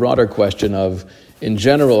really a broader question of, in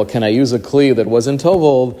general, can I use a kli that wasn't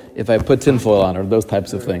tovel if I put tinfoil on it, or those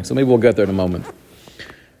types of things. So maybe we'll get there in a moment.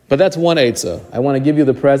 But that's one eitzah. I want to give you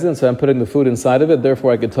the present, so I'm putting the food inside of it,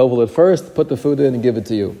 therefore I could tovel it first, put the food in, and give it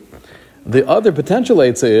to you. The other potential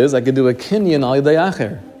eitzah is, I could do a kinyan al yedei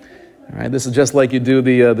acher. Right? This is just like you do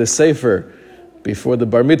the sefer before the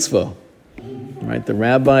bar mitzvah. Right? The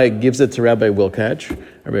rabbi gives it to Rabbi Wilkach.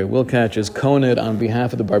 Rabbi Wilkach is konet on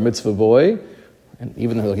behalf of the bar mitzvah boy, and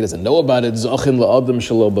even though he doesn't know about it, zochin la'adam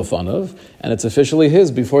shelo b'fanav, and it's officially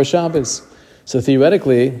his before Shabbos. So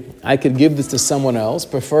theoretically, I could give this to someone else,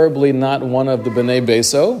 preferably not one of the B'nai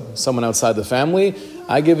Beso, someone outside the family.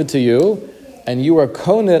 I give it to you, and you are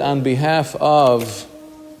konet on behalf of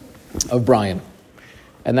Brian.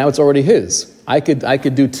 And now it's already his. I could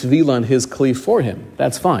do tevilah on his kli for him.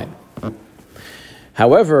 That's fine.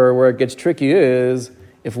 However, where it gets tricky is,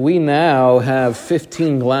 if we now have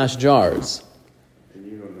 15 glass jars,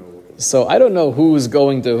 so I don't know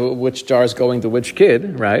which jar's going to which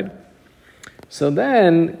kid, right? So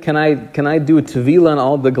then, can I do tevilah on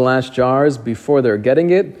all the glass jars before they're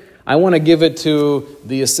getting it? I want to give it to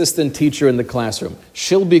the assistant teacher in the classroom.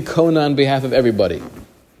 She'll be kona on behalf of everybody.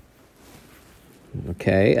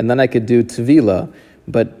 Okay, and then I could do tevilah,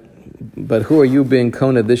 but who are you being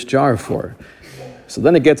kona this jar for? So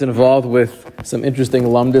then it gets involved with some interesting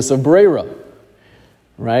lumdis of breira.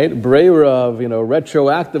 Right? Breira of,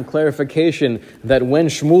 retroactive clarification that when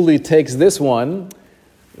Shmuli takes this one,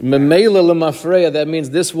 Memela lemafreya, that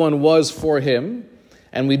means this one was for him.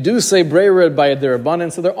 And we do say breira by a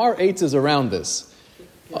derabanan, so there are eitzes around this.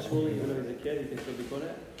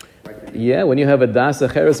 Yeah, when you have a das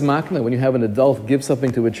acheres makna, when you have an adult give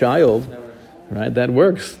something to a child, right, that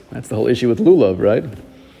works. That's the whole issue with lulav, right?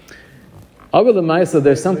 Over the Maisa,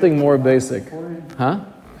 there's something more basic. Huh?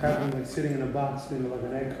 have them like sitting in a box, like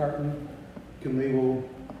an egg carton. You can label,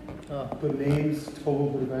 put names,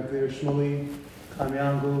 Tovel, put it back there, Shmuley,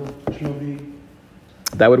 Kamyango, Shmubi.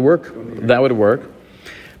 That would work. That would work.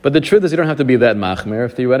 But the truth is, you don't have to be that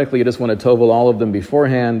machmir. Theoretically, you just want to tovel all of them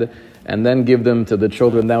beforehand and then give them to the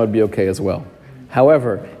children. That would be okay as well.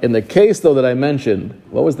 However, in the case, though, that I mentioned,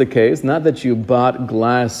 what was the case? Not that you bought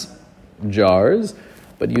glass jars,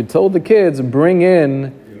 but you told the kids, bring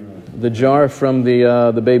in the jar from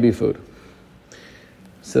the baby food.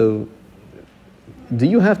 So, do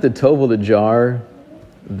you have to tovel the jar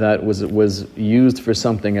that was used for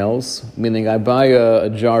something else? Meaning, I buy a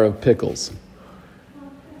jar of pickles.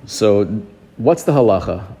 So, what's the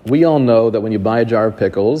halacha? We all know that when you buy a jar of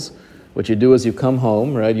pickles, what you do is you come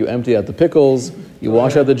home, right? You empty out the pickles, you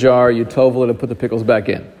wash out the jar, you tovel it, and put the pickles back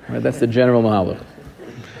in. Right? That's the general mahalach.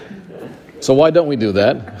 So why don't we do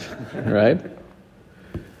that? Right?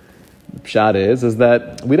 The pshat is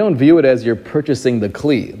that we don't view it as you're purchasing the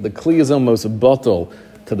kli. The kli is almost bottle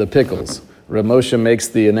to the pickles. Rav Moshe makes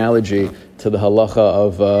the analogy to the halacha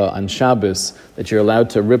of on Shabbos that you're allowed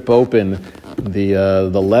to rip open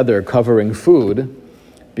the leather covering food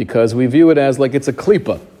because we view it as like it's a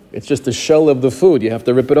klipa. It's just the shell of the food. You have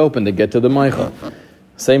to rip it open to get to the meichel.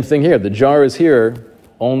 Same thing here. The jar is here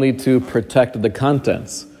only to protect the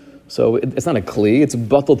contents. So it's not a kli, it's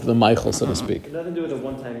bottled to the meichel, so to speak. It doesn't do it a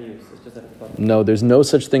one-time use. It's just a bottle. No, there's no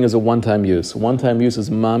such thing as a one-time use. One-time use is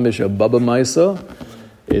mamish a baba maisa.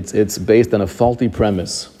 It's based on a faulty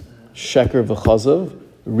premise. Sheker v'chazav,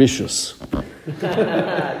 rishus.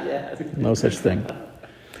 Yes. No such thing.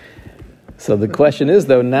 So the question is,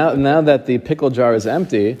 though, now that the pickle jar is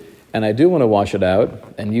empty, and I do want to wash it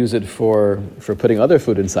out and use it for putting other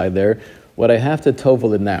food inside there, would I have to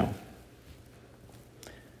tovel it now?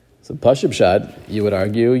 So Pashib Shad, you would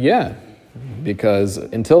argue, yeah. Because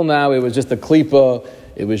until now it was just a klipa,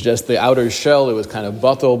 it was just the outer shell, it was kind of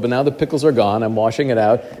bottled, but now the pickles are gone, I'm washing it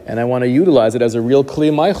out, and I want to utilize it as a real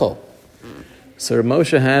kli meichel. So Rav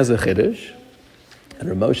Moshe has a chiddush, and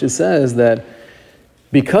Rav Moshe says that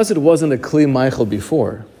because it wasn't a kli meichel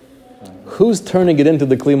before, who's turning it into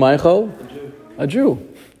the kli meichel? A Jew.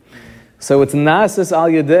 So it's nasis al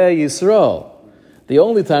yedei Yisrael. The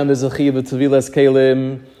only time there's a chiyuv of tevilas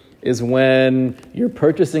kelim is when you're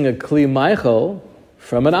purchasing a kli meichel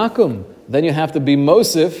from an akum. Then you have to be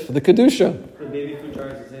mosif the kedusha. The baby food jar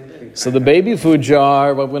is the same thing. So the baby food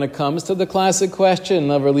jar, but when it comes to the classic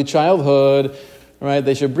question of early childhood, right,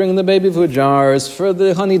 they should bring the baby food jars for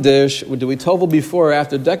the honey dish. Do we tovel before or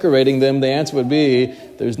after decorating them? The answer would be,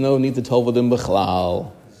 there's no need to tovel them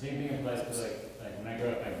b'chlal. The same thing applies to like when I grew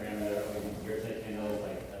up, my grandmother always used yurtzeit candles,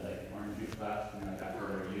 like orange juice glass, after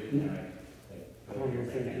they were used, put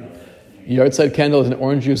yurtzeit candles. Yurtzeit candle is an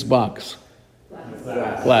orange juice box.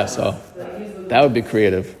 Glass, oh. That would be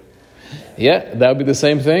creative. Yeah, that would be the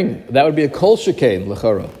same thing. That would be a kol shekain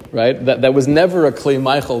l'chara, right? That was never a kli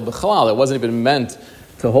meichel b'chalal. It wasn't even meant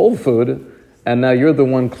to hold food, and now you're the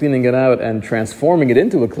one cleaning it out and transforming it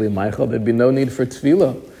into a kli meichel. There'd be no need for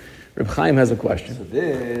tefillah. Reb Chaim has a question. So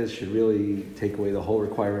this should really take away the whole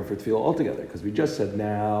requirement for tefillah altogether, because we just said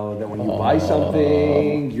now that when you buy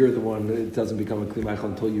something, you're the one, it doesn't become a kli meichel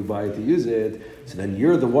until you buy it to use it. So then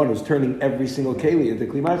you're the one who's turning every single keli into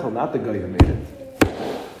kli meichel, not the guy who made it.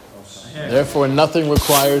 Therefore, nothing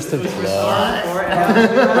requires tefillah.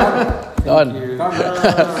 Done.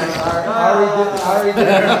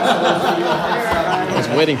 I was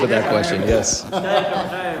waiting for that question, yes.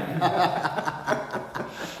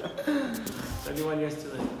 31 years too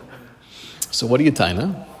late. So what do you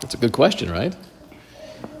taina? That's a good question, right?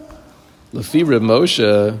 Lefi Reb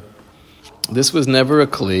Moshe, this was never a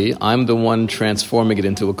kli. I'm the one transforming it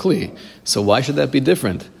into a kli. So why should that be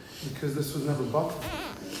different? Because this was never bought.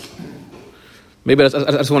 Maybe I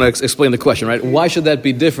just want to explain the question, right? Why should that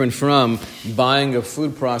be different from buying a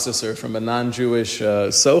food processor from a non-Jewish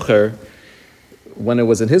socher when it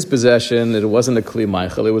was in his possession? It wasn't a kli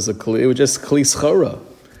meichel. It was just kli schora.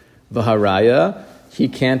 V'haraya, he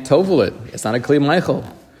can't tovel it. It's not a kli meichel.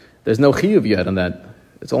 There's no chiyuv yet on that.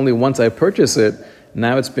 It's only once I purchase it,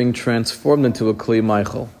 now it's being transformed into a kli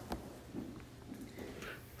meichel.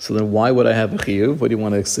 So then why would I have a chiyuv? What do you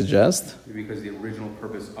want to suggest? Because the original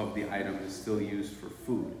purpose of the item is still used for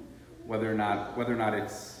food. Whether or not it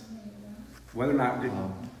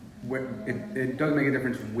doesn't make a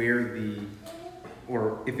difference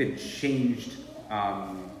or if it changed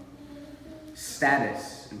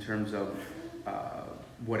status in terms of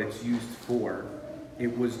what it's used for.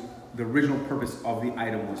 It was the original purpose of the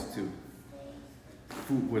item was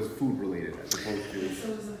food related as opposed to.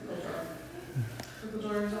 So is the pickle jar. Pickle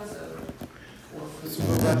jar is also. So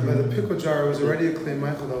by the pickle jar, it was already a clay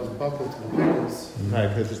Michael that was buckled to the pickles. Right,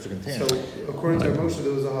 because it's just a container. So according to Moshe,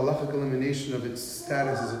 there was a halachic elimination of its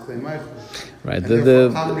status as a clay Michael. Right. And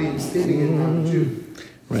therefore, I'm reinstating it on the Jew.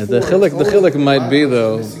 Right. The chilek might be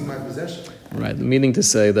though. Missing my possession. Right. Meaning to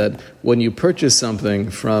say that when you purchase something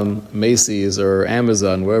from Macy's or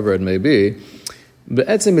Amazon, wherever it may be,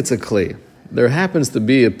 be'etzim it's a kli. There happens to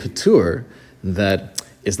be a patur that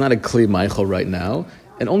is not a kli Michael right now.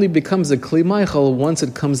 It only becomes a kli Michael once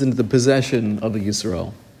it comes into the possession of a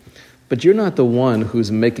Yisrael. But you're not the one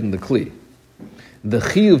who's making the kli. The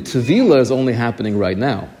chiyuv tevila is only happening right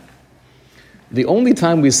now. The only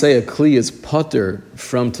time we say a kli is potter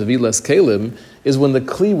from tevilas kelim is when the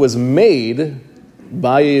kli was made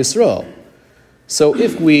by Yisrael. So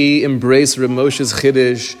if we embrace Rav Moshe's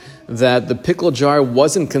chiddush that the pickle jar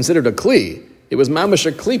wasn't considered a kli, it was mamash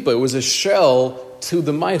a klipa, it was a shell to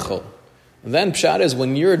the Michael. Then pshat is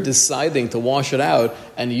when you're deciding to wash it out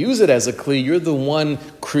and use it as a kli, you're the one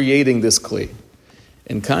creating this kli.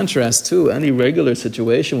 In contrast to any regular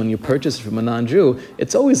situation, when you purchase it from a non-Jew,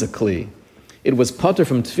 it's always a kli. It was potter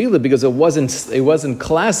from tefillah because it wasn't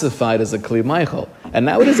classified as a kli Michael, and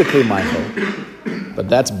now it is a kli Michael. But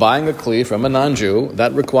that's buying a kli from a non-Jew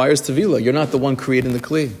that requires tefillah. You're not the one creating the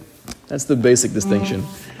kli. That's the basic distinction.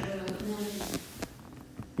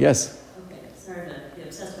 Yes. Okay, sorry to be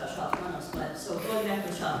obsessed about shafmanos, but so going back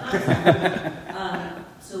to shafmanos,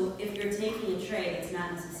 so if you're taking a tray that's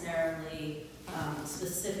not necessarily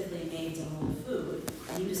specifically made to hold food,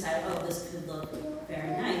 and you decide, oh, this could look very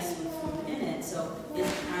nice with food in it, so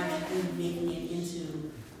aren't you making it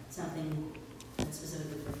into something that's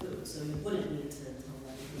specifically for food? So you wouldn't need to hold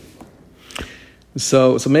everything for it.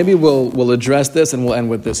 So maybe we'll address this and we'll end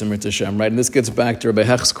with this in Mitzvah Shem, right? And this gets back to Rabbi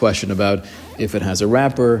Hech's question about if it has a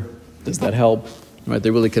wrapper, does that help? Right?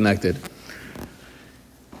 They're really connected.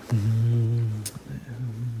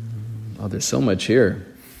 Oh, there's so much here.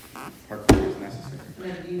 Part 3 is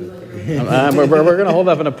necessary. We're going to hold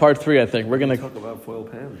off on a part 3, I think. We're going to Talk about foil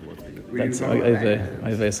pans.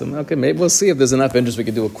 Okay, maybe we'll see if there's enough interest. We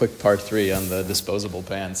could do a quick part 3 on the disposable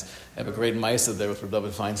pans. I have a great Maisa there with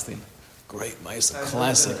David Feinstein. Great Maisa,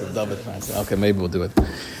 classic of David Feinstein. Okay, maybe we'll do it.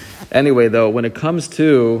 Anyway, though, when it comes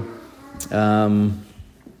to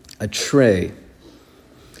a tray,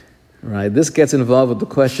 right, this gets involved with the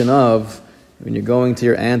question of when you're going to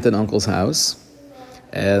your aunt and uncle's house,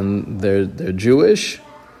 and they're Jewish,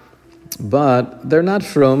 but they're not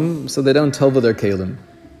from, so they don't tova their kalim.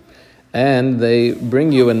 And they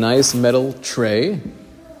bring you a nice metal tray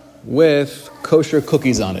with kosher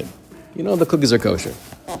cookies on it. You know the cookies are kosher.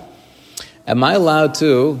 Am I allowed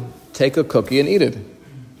to take a cookie and eat it?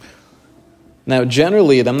 Now,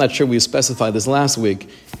 generally, and I'm not sure we specified this last week,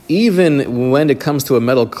 even when it comes to a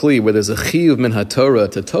metal kli where there's a chiyuv min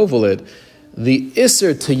haTorah to tovel it, the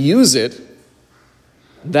isser to use it,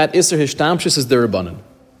 that isser hishtamshus is derabanan.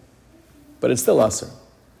 But it's still asr.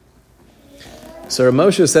 So Rav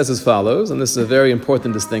Moshe says as follows, and this is a very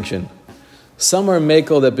important distinction. Some are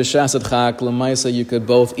mekel that b'shas adchak l'maisa you could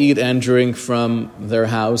both eat and drink from their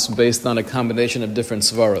house based on a combination of different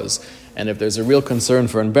svaras. And if there's a real concern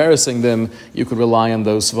for embarrassing them, you could rely on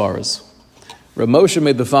those svaras. Rav Moshe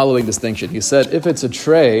made the following distinction. He said, if it's a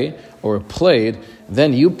tray or a plate,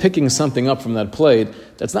 then you picking something up from that plate,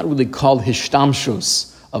 that's not really called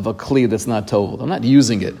hishtamshus of a kli that's not toveled. I'm not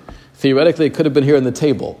using it. Theoretically, it could have been here on the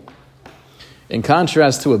table. In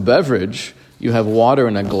contrast to a beverage, you have water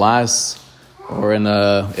in a glass or in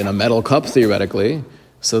a metal cup, theoretically.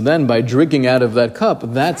 So then, by drinking out of that cup,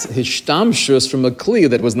 that's hishtamshus from a kli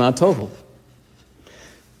that was not toveled.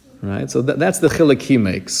 Right? So that's the chilek he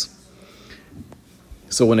makes.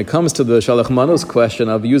 So when it comes to the Shalach Manos question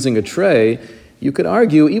of using a tray, you could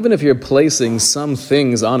argue, even if you're placing some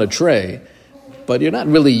things on a tray, but you're not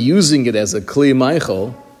really using it as a kli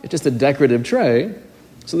meichel, it's just a decorative tray,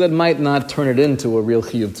 so that might not turn it into a real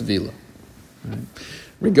chiyuv tevila. Right?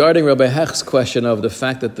 Regarding Rabbi Hech's question of the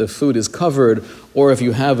fact that the food is covered, or if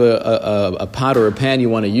you have a pot or a pan you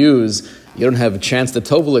want to use, you don't have a chance to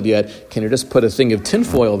tovel it yet, can you just put a thing of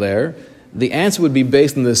tinfoil there? The answer would be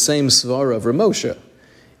based on the same svara of Rav Moshe.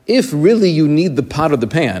 If really you need the pot or the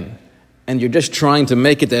pan, and you're just trying to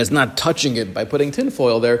make it that it's not touching it by putting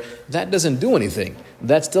tinfoil there, that doesn't do anything.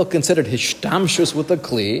 That's still considered hishtamshus with a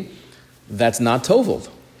kli, that's not toveled.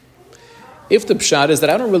 If the pshat is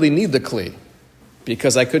that I don't really need the kli,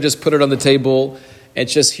 because I could just put it on the table,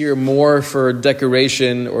 it's just here more for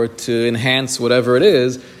decoration or to enhance whatever it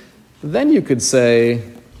is, then you could say,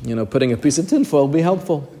 putting a piece of tinfoil would be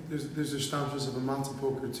helpful. There's a shtamshus of a matzah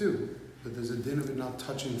poker too, but there's a din of it not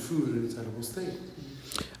touching food in its edible state.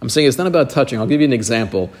 I'm saying it's not about touching. I'll give you an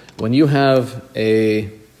example. When you have a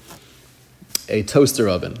toaster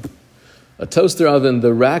oven,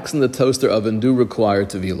 the racks in the toaster oven do require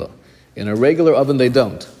tevilah. In a regular oven, they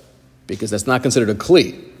don't, because that's not considered a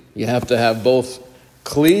kli. You have to have both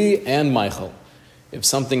kli and meichel. If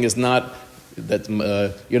something is not, that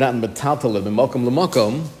you're not metaltalim, mokum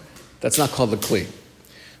l'mokum, that's not called the kli.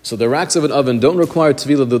 So the racks of an oven don't require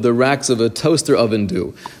tevilah, though the racks of a toaster oven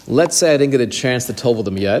do. Let's say I didn't get a chance to tovel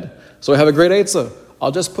them yet, so I have a great eitzah.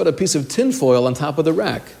 I'll just put a piece of tin foil on top of the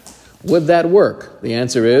rack. Would that work? The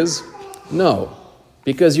answer is no,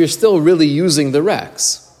 because you're still really using the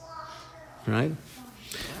racks. Right?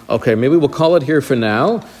 Okay, maybe we'll call it here for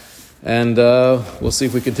now, and we'll see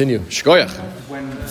if we continue. Shkoyach.